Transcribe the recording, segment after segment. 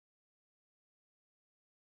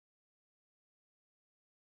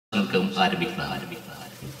പ്രദർശനങ്ങൾക്കും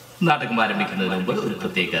നാടകം ആരംഭിക്കുന്നതിന് മുമ്പ് ഒരു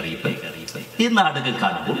പ്രത്യേക അറിയിപ്പ്. ഈ നാടകം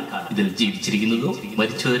കാണുമ്പോൾ ഇതിൽ ജീവിച്ചിരിക്കുന്നതോ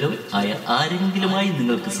മരിച്ചവരോ ആയ ആരെങ്കിലുമായി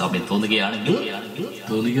നിങ്ങൾക്ക് സമയം തോന്നുകയാണെങ്കിൽ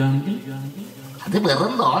അത്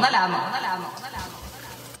വെറും തോന്നലാണോ?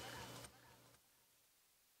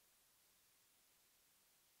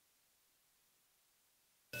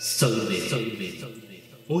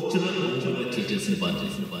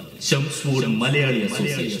 മലയാളി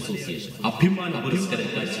അസോസിയേഷൻ അഭിമാന പുരസ്കാരം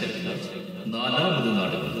കാഴ്ചവെക്കുന്ന 4ാമത്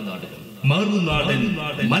നാടകം മറുനാടൻ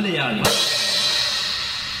മലയാളി.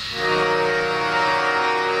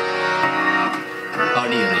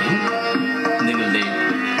 അണിയറയിൽ നിങ്ങളുടെ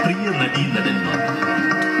പ്രിയ നടീ നടന്മാർ.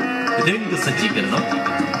 രംഗസജ്ജീകരണം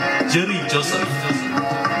ജെറി ജോസഫ്.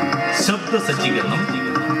 ശബ്ദ സജ്ജീകരണം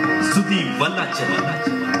സുദീപ് വല്ലാച്ചൻ.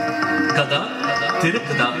 കഥ,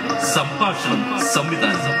 തിരക്കഥ, സംഭാഷണം,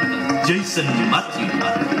 സംവിധാനം ജെയ്സൺ മാത്യു.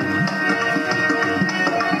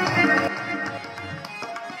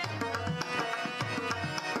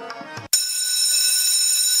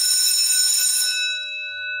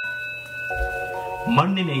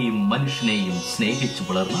 മണ്ണിനെയും മനുഷ്യനെയും സ്നേഹിച്ചു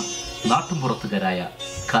വളർന്ന നാട്ടുമ്പുറത്തുകാരായ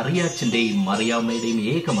കറിയാച്ചന്റെയും മറിയാമ്മയുടെയും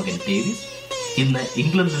ഏകമകൻ ഡേവിസ് ഇന്ന്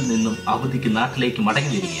ഇംഗ്ലണ്ടിൽ നിന്നും അവധിക്ക് നാട്ടിലേക്ക്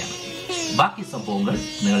മടങ്ങി വരികയാണ്. ബാക്കി സംഭവങ്ങൾ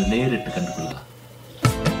നിങ്ങൾ നേരിട്ട് കണ്ടുകൊള്ളുക.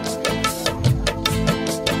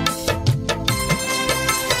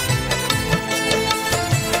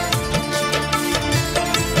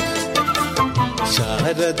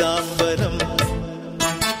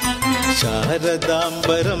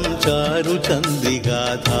 ശാരദാംബരം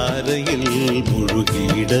ചാരുചന്ദ്രികാധാരയിൽ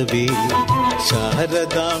മുഴുകിയിടവേ.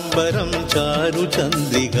 ശാരദാംബരം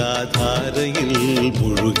ചാരുചന്ദ്രികാധാരയിൽ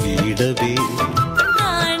മുഴുകിയിടവേ.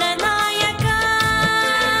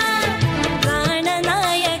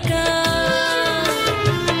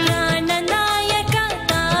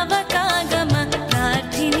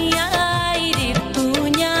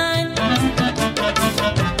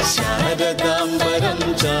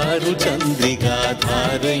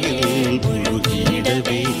 ചന്ദ്രികാധാരയിൽ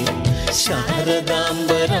മുഴുകിയിടവേ.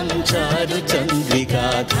 ശാരദാംബരം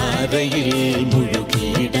ചാരുചന്ദ്രികാധാരയിൽ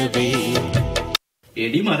മുഴുകിയിടവേ.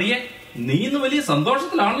 എടി മറിയെ, നീ ഇന്ന് വലിയ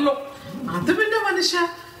സന്തോഷത്തിലാണല്ലോ. അത് പിന്നെ മനുഷ്യ,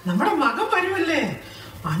 നമ്മുടെ മകൻ വരുമല്ലേ.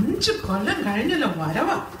 5 കൊല്ലം കഴിഞ്ഞല്ലോ വരവ.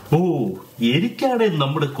 ഓ, എനിക്കാണ്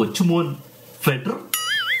നമ്മുടെ കൊച്ചുമോൻ ഫെഡർ.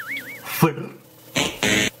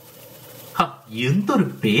 എന്തൊരു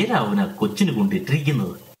പേരാവനാ കൊച്ചിന്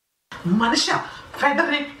കൊണ്ടിട്ടിരിക്കുന്നത്. മനുഷ്യ,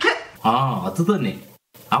 ഫെഡറിക്. ആ, അത് തന്നെ.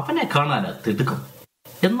 അവനെ കാണാനാ തിടുക്കം.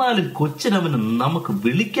 എന്നാലും കൊച്ചിനവന് നമുക്ക്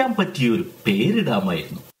വിളിക്കാൻ പറ്റിയൊരു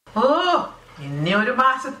പേരിടാമായിരുന്നു. ഓ, ഇനി 1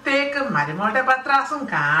 മാസത്തേക്ക് മരുമോളുടെ പത്രാസും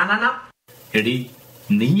കാണണം. എടി,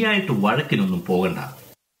 നീയായിട്ട് വഴക്കിനൊന്നും പോകണ്ട.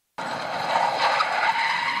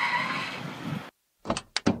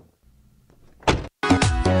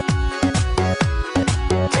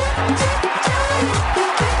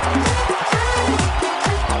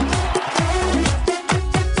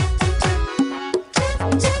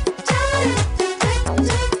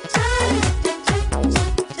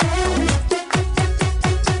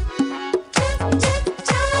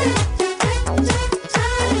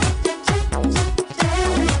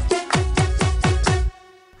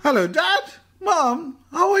 Hello, Dad. Mom,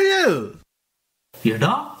 how are you?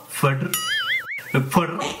 എടാ ഫെഡർ,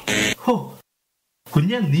 ഹോ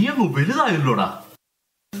കുഞ്ഞ, നീ അങ്ങ് വലുതായല്ലോടാ.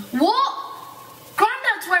 What?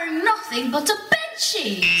 Granddad's wearing nothing but a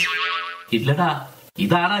bedsheet. ഇല്ലടാ,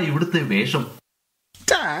 ഇതാടാ ഇവിടുത്തെ വേഷം.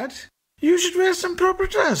 Dad, you should wear some proper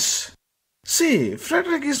dress. See,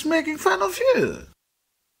 Frederick is making fun of you.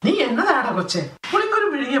 നീ എന്നതാടാ കൊച്ചെ പുളിങ്കൊരു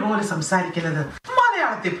വിഴുങ്ങിയ പോലെ സംസാരിക്കുന്നത്?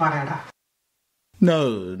 മലയാളത്തിൽ പറയടാ.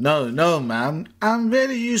 No, ma'am. I'm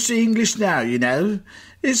very used to English now, you know.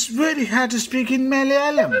 It's very hard to speak in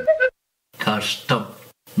Malayalam. കഷ്ടം,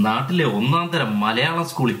 നാട്ടിലെ 1ാം തരം മലയാളം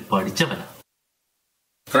സ്കൂളിൽ പഠിച്ചവനാ.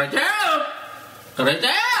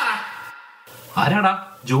 ആരാടാ?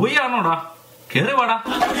 ജോയി ആണോടാ? കേറി വാടാ.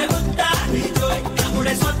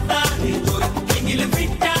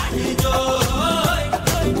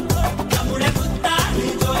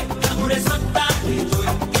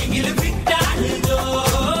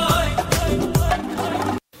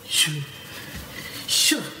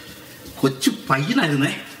 കൊച്ചു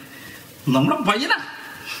പയ്യനായിരുന്നേ, നമ്മുടെ പയ്യനാ.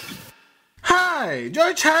 Hi,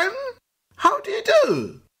 Joy Chan. How do you do?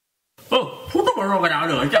 ഓ, ഫുട്ബോളൊക്കെ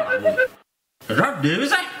രാവിലെ കഴിച്ചാ.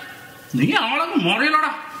 ഡേവിസേ, നീ ആളങ്ങ്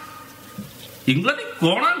മോറിയല്ലോടാ. ഇംഗ്ലണ്ടിൽ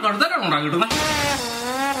കോണാൻ കടുത്തരാണോടാ കിട്ടുന്നത്.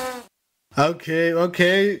 Okay.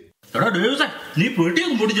 എടാ ഡേവിസേ, നീ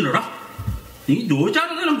പെട്ടിയൊന്നും പൊടിച്ചില്ലടാ. നീ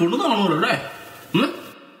ചോദിച്ചാലെന്തെങ്കിലും കൊണ്ടുവന്നാണല്ലോ അല്ലേ?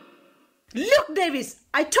 Look, Davis,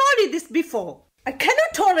 I told you this before. I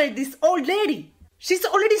cannot tolerate this old lady. She's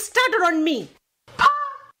already started on me.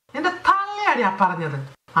 എന്റെ തള്ളയാടിയാ പറഞ്ഞത്.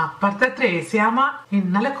 അപ്പുറത്തെ ത്രേസ്യാമ്മ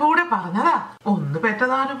ഇന്നലെ കൂടെ പറഞ്ഞതാ, ഒന്ന്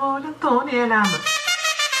പെറ്റതാന് പോലും തോന്നിയലാന്ന്.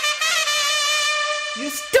 You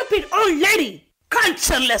stupid old lady!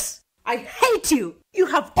 Cultureless! I hate you! You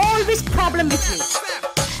have always problem with me.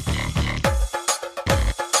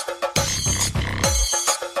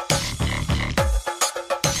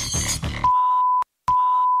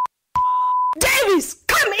 Davis,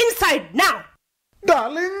 come inside now!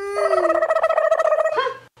 Darling!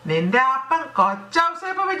 നിന്റെ അപ്പൻ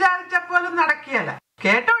കൊച്ചൗസേപ്പ് വിചാരിച്ച പോലും നടക്കിയല്ല.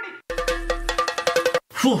 കേട്ടോടി.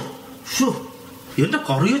 എന്റെ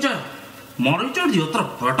കറിയച്ച മറിച്ചോടി എത്ര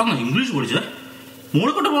പെട്ടെന്ന് ഇംഗ്ലീഷ് പഠിച്ചേ.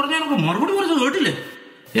 മോളിക്കൊണ്ട് പറഞ്ഞാൽ മറുപടി പറഞ്ഞത് കേട്ടില്ലേ?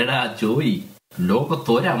 എടാ ജോയി,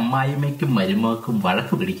 ലോകത്തൊരമ്മായിമ്മയ്ക്കും മരുമകൾക്കും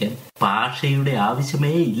വഴക്ക് പിടിക്കാൻ ഭാഷയുടെ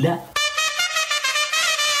ആവശ്യമേ ഇല്ല.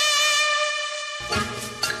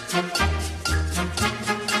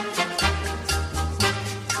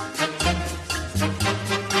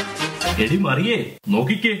 എടി മറിയേ,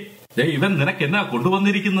 നോക്കിക്കേ, ഇവൻ നിനക്ക് എന്നാ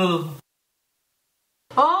കൊണ്ടുവന്നിരിക്കുന്നത്.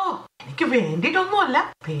 ഓ, എനിക്ക് വേണ്ടിട്ടൊന്നുമല്ല,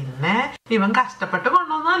 പിന്നെ ഇവൻ കഷ്ടപ്പെട്ട്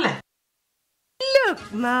കൊണ്ടുവന്നല്ലേ. Look,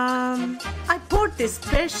 Mom, I bought this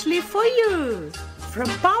specially for you from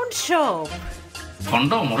Pound Shop.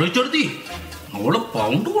 കണ്ടോ മറിച്ചെടുത്തി, അവള്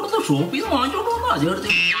പൗണ്ട് കൊടുത്ത ഷോപ്പിൽ നിന്ന് വാങ്ങിച്ചോണ്ട് വന്നാ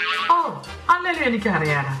ചേർത്തി. ഓ, അല്ലല്ലോ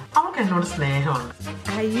എനിക്കറിയാടാ, അവൾക്ക് എന്നോട് സ്നേഹമുണ്ട്.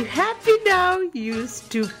 Are you happy now, you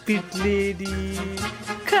stupid lady?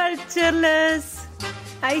 Cultureless.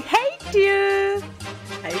 I hate you.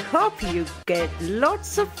 I hope you get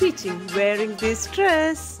lots of teaching wearing this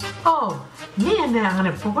dress. ഓ, നീ എന്നെ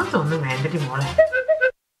അങ്ങനെ പുകഴ്ത്തൊന്നും വേണ്ടടി മോളെ.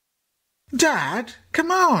 Dad,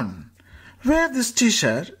 come on. Wear this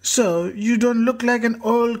t-shirt so you don't look like an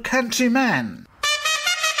old countryman.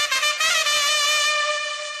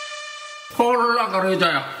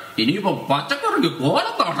 ഇനിയിപ്പോ പച്ചക്കറിക്ക്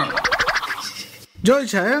കോലത്താട്ടണം. Joy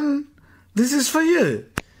Chan, this is for you.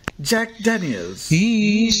 Jack Daniels.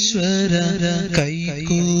 ഈശ്വര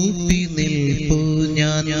കൈകൂപ്പി നിൽപ്പു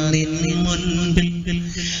ഞാൻ നിൻ മുൻപിൽ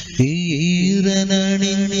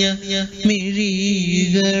ഈറനണിഞ്ഞ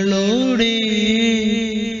മിഴികളോടെ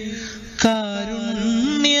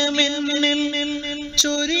കാരുണ്യമെന്നിൽ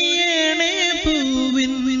ചൊരിയണേ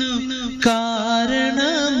പൂവിനു കാരണമായുള്ള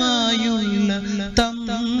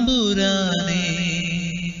തമ്പുരാനേ.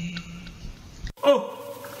 ഓ,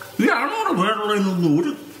 ഇയാണോ വേറുള്ളതിനൊന്നും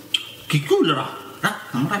ഒരു കിക്കൂല്ലടാ.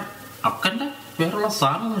 നമ്മുടെ അക്കന്റെ വേറുള്ള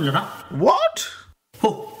സാധനമൊന്നുമില്ലടാ. What? ഓ,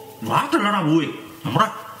 വാട്ടല്ലടാ പോയി, നമ്മുടെ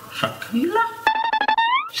ഷക്കീല.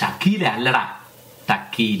 ഷക്കീല അല്ലടാ,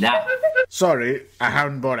 tequila. Sorry, I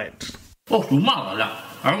haven't bought it. ഓ, ചുമ്മാതല്ല,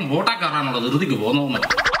 അവൻ ബോട്ടാ കയറാനുള്ള ധൃതിക്ക് പോന്നോന്ന്.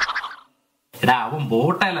 എടാ, അവൻ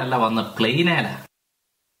ബോട്ടയിലല്ല വന്ന് പ്ലെയിനേല.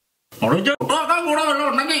 കൂടെ വല്ലതും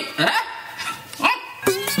ഉണ്ടെങ്കിൽ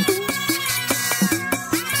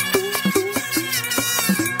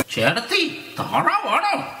ചേട്ടത്തി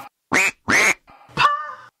താറാവാണോ?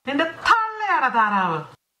 നിന്റെ തള്ളയാടാ താറാവ്.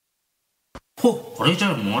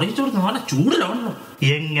 മറിച്ചോട് നല്ല ചൂടിലാണല്ലോ.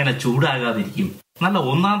 എങ്ങനെ ചൂടാകാതിരിക്കും? നല്ല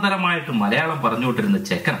ഒന്നാം തരമായിട്ട് മലയാളം പറഞ്ഞുകൊണ്ടിരുന്ന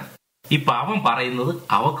ചെക്കന ഇപ്പൊ അവൻ പറയുന്നത്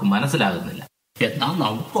അവക്ക് മനസ്സിലാകുന്നില്ല. എന്നാ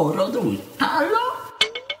നമുക്ക് ഓരോന്ന് വിട്ടാലോ?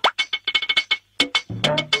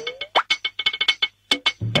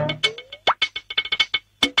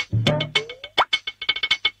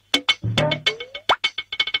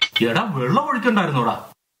 എടാ, വെള്ളം ഒഴിക്കണ്ടായിരുന്നോടാ.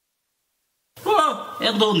 ഓ,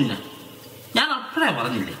 എന്തോന്നില്ല, ഞാൻ അപ്പഴേ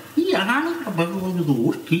പറഞ്ഞില്ലേ ഈ ആണുങ്ങളുടെ ബഹളമൊന്നും.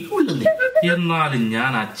 എന്നാലും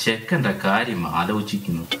ഞാൻ ആ ചെക്കന്റെ കാര്യം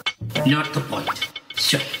ആലോചിക്കുന്നു. ഞാൻ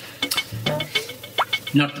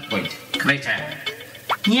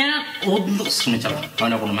ഒന്ന് ശ്രമിച്ചോളാം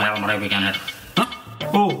അവനെ കൊണ്ട് മലയാളം പറയിപ്പിക്കാനായിട്ട്.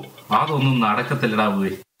 ഓ, അതൊന്നും നടക്കത്തില്ലടാ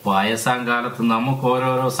പോയി. വയസ്സാം കാലത്ത് നമുക്ക്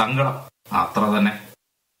ഓരോരോ സങ്കടം, അത്ര തന്നെ.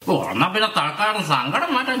 ഓ, എന്നാ പിന്നെ തൽക്കാലം സങ്കടം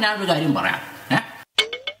മാറ്റാൻ ഞാനൊരു കാര്യം പറയാം.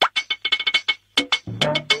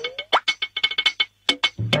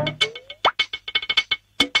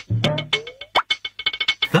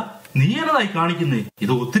 നീ എന്നതായി കാണിക്കുന്നേ?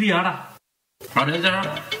 ഇത് ഒത്തിരിയാടാ.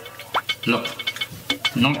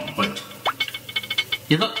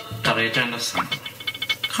 ഇത് കറിയച്ചാന്റെ സങ്കടം.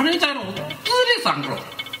 കറിയച്ചാൻ ഒത്തിരി സങ്കടം.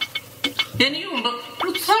 എനിക്കുണ്ട്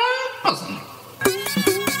ഒരു സ്വല്പ സങ്കടം.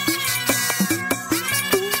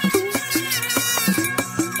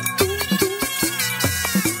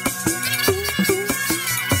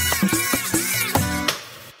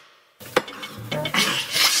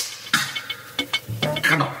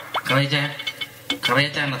 കണ്ടോ,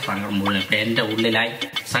 കറിയച്ചാന്റെ സങ്കടം മുഴുവൻ ഇപ്പൊ എന്റെ ഉള്ളിലായി.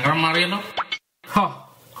 സങ്കടം മാറിയല്ലോ.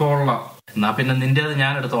 കൊള്ളാം, എന്നാ പിന്നെ നിന്റേത്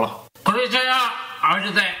ഞാൻ എടുത്തോളാം.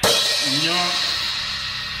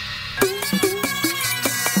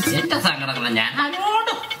 എന്റെ സങ്കടങ്ങൾ ഞാൻ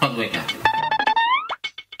ആരോടും പങ്കുവെക്കാം.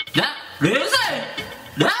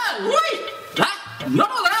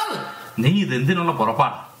 ഇതെന്തിനുള്ള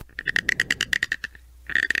പുറപ്പാടാ?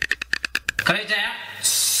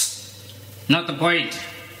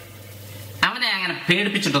 അവനെ അങ്ങനെ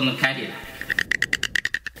പേടിപ്പിച്ചിട്ടൊന്നും കാര്യമില്ല.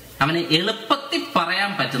 അവന് എളുപ്പത്തിൽ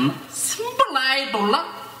പറയാൻ പറ്റുന്ന സിമ്പിൾ ആയിട്ടുള്ള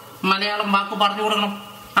മലയാളം വാക്ക് പറഞ്ഞു കൊടുക്കണം.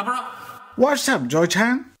 അപ്പോഴോ What's up,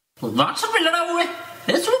 Joy-chan? വാട്സപ്പ് ഇല്ലടാ പോവേ,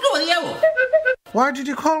 Facebook മതിയാവോ? Why did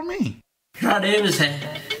you call me? ഡേവിസേ,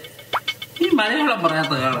 ഈ മലയാളം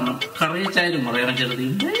പറയാത്ത കാരണം കറിയച്ചായാലും പറയണം ചെറുതി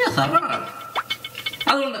വലിയ സർവറാണ്.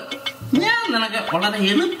 അതുകൊണ്ട് ഞാൻ നിനക്ക് വളരെ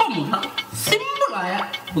എളുപ്പമുള്ള സിമ്പിളായ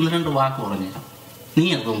 1-2 വാക്ക് പറഞ്ഞുതരാം. നീ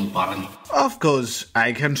അതൊന്ന് പറഞ്ഞു. Of course, I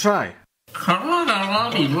can try.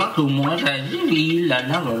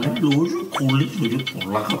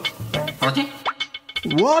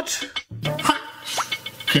 What?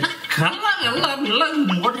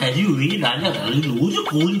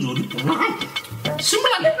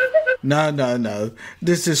 No.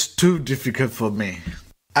 This is too difficult for me.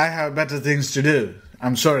 I have better things to do.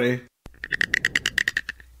 I'm sorry.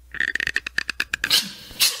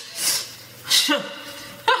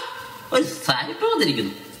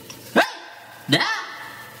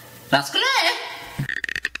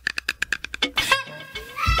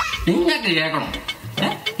 നിങ്ങൾക്ക് കേൾക്കണം,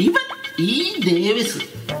 ഇവൻ ഈ ഡേവിസ്,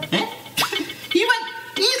 ഇവൻ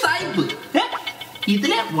ഈ സായിപ്പ്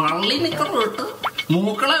ഇതിലെ വള്ളി നിക്കറിട്ട്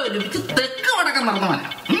മൂക്കളെ ഒലിപ്പിച്ച് തെക്ക് വടക്കം നടന്നവനാ.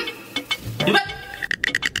 ഇവൻ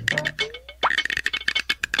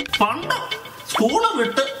പണ്ട് സ്കൂള്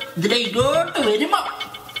വിട്ട് ഇതിലെ ഇങ്ങോട്ട് വരുമ്പോ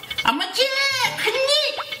അമ്മച്ചിയെ കഞ്ഞി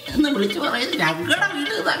എന്ന് വിളിച്ചു പറയുന്നത് ഞങ്ങളുടെ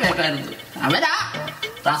വീട്ടിൽ ഇതാ കേൾക്കാറുണ്ട്. അവരാ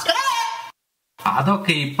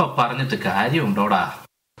അതൊക്കെ ഇപ്പൊ പറഞ്ഞിട്ട് കാര്യമുണ്ടോടാ?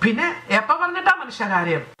 പിന്നെ എപ്പ പറഞ്ഞിട്ടാ മനുഷ്യ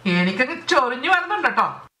കാര്യം? എനിക്കൊക്കെ ചൊറിഞ്ഞു വരുന്നുണ്ട് കേട്ടോ.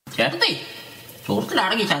 ചേട്ടത്തി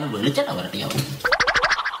സുഹൃത്തിലാണെങ്കിൽ ചാലും വെളിച്ചെണ്ണ വരട്ടിയാവും.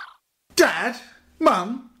 Dad, Mom,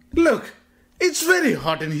 look, it's very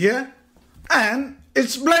hot in here. And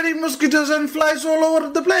it's bloody mosquitoes and flies all over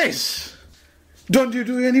the place. Don't you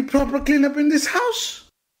do any proper cleanup in this house?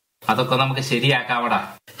 അതൊക്കെ നമുക്ക് ശരിയാക്കാവടാ.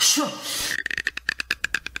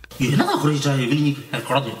 എന്നതാ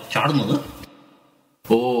ചാടുന്നത്?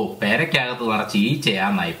 ഓ, പേരക്കകത്ത് നിറച്ച്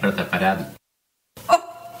ഈച്ചയാന്നാ ഇപ്പോഴത്തെ പരാതി.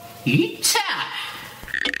 ഈച്ച?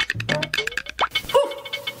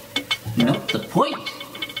 Not the point.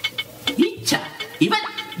 ഈച്ച ഇവൻ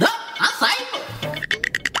ആ സായിപ്പ്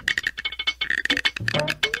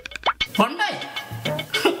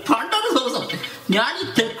പണ്ടൊരു ദിവസം ഞാൻ ഈ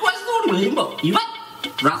തെക്ക് വശത്തോട് വരുമ്പോ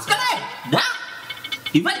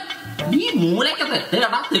ഇവൻ ഈ മൂലക്കത്തെ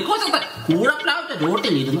തെക്ക് വശത്തെ കൂടപ്ലാവിന്റെ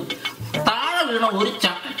റോട്ടിലിരുന്ന് താഴെ വീണ ഒരു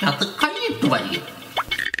ചക്കക്കകത്ത് കൈയിട്ട്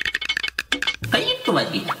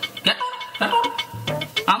വരിക കേട്ടോ.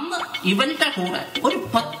 അന്ന് ഇവന്റെ കൂടെ ഒരു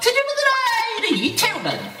 10-20,000 ഈച്ച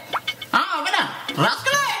ഉണ്ടായിരുന്നു. അവനാ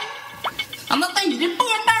റാസ്കലേ. അന്നത്തെ ഇരിപ്പ്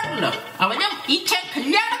കണ്ടാണല്ലോ അവനും ഈച്ച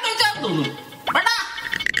കല്യാണം കഴിച്ചാൽ തോന്നുന്നു.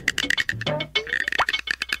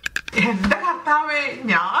 എന്റെ കർത്താവേ,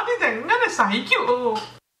 ഞാനിതെങ്ങനെ സഹിക്കൂ?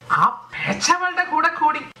 ആ പേച്ചവളുടെ കൂടെ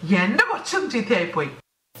കൂടി എന്റെ കൊച്ചും ചീത്തയായി പോയി.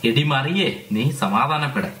 എടി മറിയേ, നീ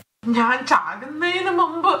സമാധാനപ്പെട. ഞാൻ ചാകുന്നതിന്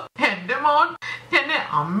മുമ്പ് എന്റെ മോൻ എന്നെ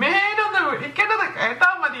അമ്മേനൊന്ന് വിളിക്കേണ്ടത് കേട്ടാ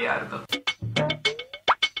മതിയായിരുന്നു.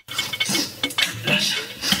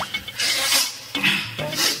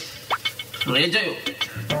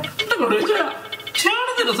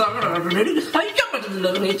 സഹിക്കാൻ പറ്റുന്നില്ല.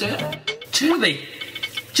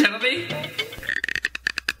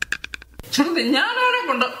 ചെറുതെ ഞാനവരെ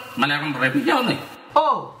കൊണ്ട് മലയാളം പറയിപ്പിക്കാവുന്നേ. ഓ,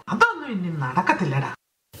 അതൊന്നും ഇനി നടക്കത്തില്ലടാ.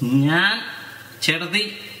 ഞാൻ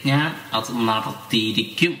അത്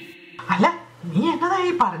നടത്തിയിരിക്കും. അല്ല, നീ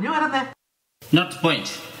എന്നതായി പറഞ്ഞു വരുന്നേ? Not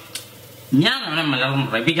point. ഞാൻ അവനെ മലയാളം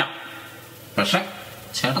പറയിപ്പിക്കാം. പക്ഷെ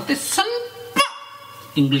ചേട്ടത്തി സ്വല്പം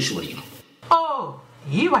ഇംഗ്ലീഷ് പഠിക്കണം. ഓ,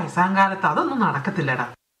 ഈ വയസ്സാങ്കാലത്ത് അതൊന്നും നടക്കത്തില്ലടാ.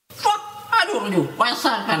 ആര് പറഞ്ഞു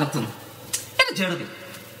വയസ്സാകാലത്ത്? എന്റെ ചേട്ടത്തി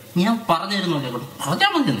ഞാൻ പറഞ്ഞു തരുന്നുണ്ട്, പറഞ്ഞാ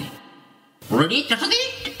മതി. നീ റെഡി ചേട്ടത്തി?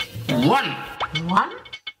 1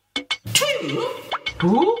 2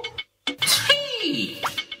 3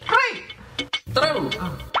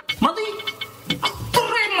 മതി.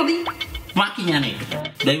 അത്രയും മതി. ബാക്കി ഞാൻ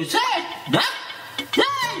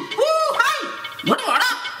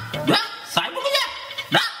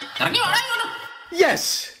Yes,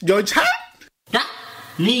 Joy-chan?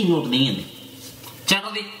 നീ ഇങ്ങോട്ട് നീങ്ങി.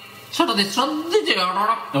 ചേട്ടത്തി ശ്രദ്ധിച്ച്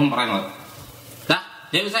കേട്ടോണം ഞാൻ പറയുന്നത്.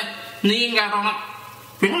 നീയും കേട്ടോണം.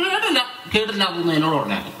 പിന്നെ കേട്ടില്ല അതൊന്നും എന്നോട്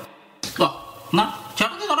പറഞ്ഞാൽ.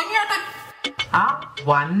 ചേട്ടത്തി തുടങ്ങിയാട്ടെ.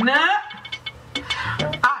 1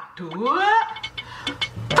 2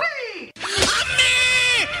 3.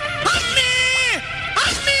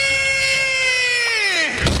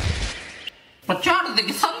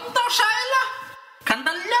 ചേട്ടത്തിക്ക് സന്തോഷായല്ല?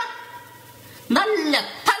 കണ്ടല്ല, നല്ല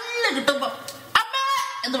തല്ല് കിട്ടുമ്പോ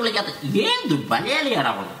എന്ന് വിളിക്കാത്ത ഏത് മലയാളിയാണ്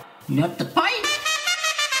അവള്? Not the pipe.